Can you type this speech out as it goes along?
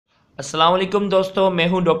अस्सलाम वालेकुम दोस्तों, मैं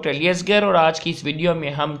हूं डॉक्टर अलियसगर और आज की इस वीडियो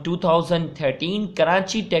में हम 2013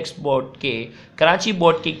 कराची टेक्स्ट कराची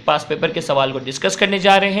बोर्ड के पास पेपर के सवाल को डिस्कस करने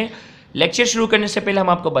जा रहे हैं। लेक्चर शुरू करने से पहले हम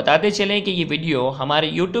आपको बताते चलें कि ये वीडियो हमारे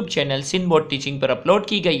YouTube channel Sindh board teaching पर अपलोड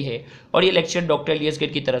की गई है और ये लेक्चर डॉक्टर अलियसगर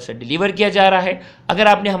की तरफ से डिलीवर किया जा रहा है। अगर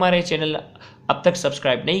आपने हमारे चैनल अब तक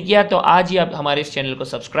सब्सक्राइब नहीं किया तो आज ही आप हमारे इस चैनल को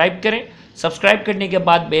सब्सक्राइब करें। सब्सक्राइब करने के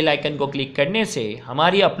बाद बेल आइकन को क्लिक करने से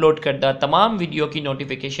हमारी अपलोड करदा तमाम वीडियो की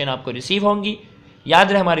नोटिफिकेशन आपको रिसीव होंगी।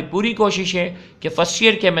 याद रहे, हमारी पूरी कोशिश है कि फर्स्ट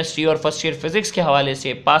ईयर केमिस्ट्री और फर्स्ट ईयर फिजिक्स के हवाले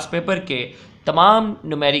से पास पेपर के तमाम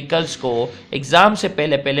न्यूमेरिकल्स को एग्ज़ाम से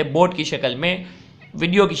पहले बोर्ड की शक्ल में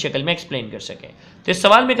वीडियो की शक्ल में एक्सप्लेन कर सकें। तो इस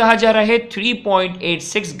सवाल में कहा जा रहा है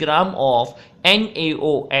 3.86 gram of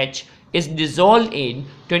NaOH is dissolved in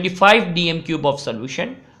 25 dm cube of solution.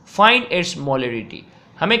 Find its molarity.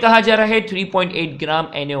 हमें कहा जा रहा है 3.8 ग्राम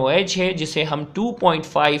NaOH है जिसे हम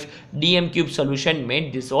 2.5 dm क्यूब सोल्यूशन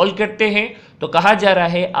में डिसॉल्व करते हैं। तो कहा जा रहा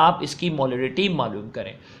है आप इसकी मोलरिटी मालूम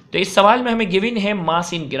करें। तो इस सवाल में हमें गिवन है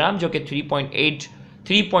मास इन ग्राम जो कि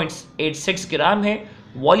 3.86 ग्राम है।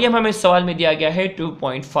 वॉल्यूम हमें इस सवाल में दिया गया है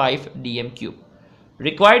 2.5 dm क्यूब।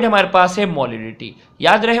 रिक्वायर्ड हमारे पास है मोलरिटी।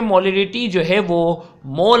 याद रहे मोलरिटी जो है वो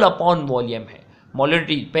मोल अपॉन वॉल्यूम है।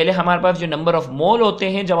 मोलरिटी पहले हमारे पास जो नंबर ऑफ मोल होते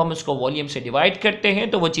हैं जब हम उसको वॉल्यूम से डिवाइड करते हैं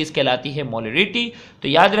तो वो चीज़ कहलाती है मोलरिटी। तो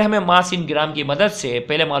याद रहे हमें मास इन ग्राम की मदद से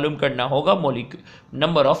पहले मालूम करना होगा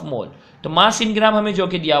नंबर ऑफ मोल। तो मास इन ग्राम हमें जो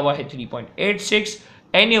कि दिया हुआ है 3.86।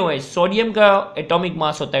 NaOH सोडियम का एटॉमिक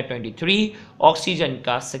मास होता है 23, ऑक्सीजन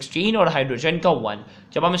का 16 और हाइड्रोजन का 1।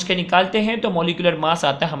 जब हम इसके निकालते हैं तो मॉलिक्यूलर मास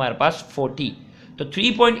आता है हमारे पास 40। तो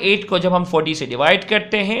 3.8 को जब हम 40 से डिवाइड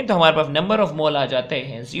करते हैं तो हमारे पास नंबर ऑफ मोल आ जाते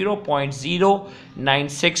हैं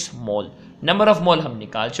 0.096 मोल। नंबर ऑफ मोल हम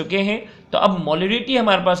निकाल चुके हैं। तो अब मोलरिटी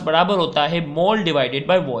हमारे पास बराबर होता है मोल डिवाइडेड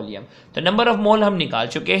बाय वॉल्यूम। तो नंबर ऑफ मोल हम निकाल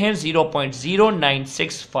चुके हैं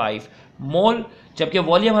 0.0965 मोल, जबकि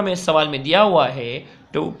वॉल्यूम हमें इस सवाल में दिया हुआ है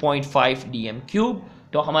 2.5 dm क्यूब।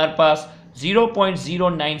 तो हमारे पास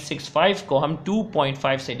 0.0965 को हम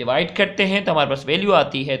 2.5 से डिवाइड करते हैं तो हमारे पास वैल्यू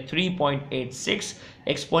आती है 3.86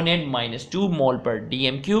 एक्सपोनेंट -2 मोल पर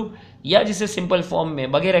dm क्यूब, या जिसे सिंपल फॉर्म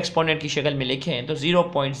में बगैर एक्सपोनेंट की शक्ल में लिखें तो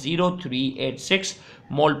 0.0386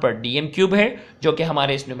 मोल पर dm क्यूब है, जो कि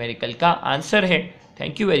हमारे इस न्यूमेरिकल का आंसर है।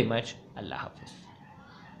 Thank you very much. अल्लाह हाफिज़।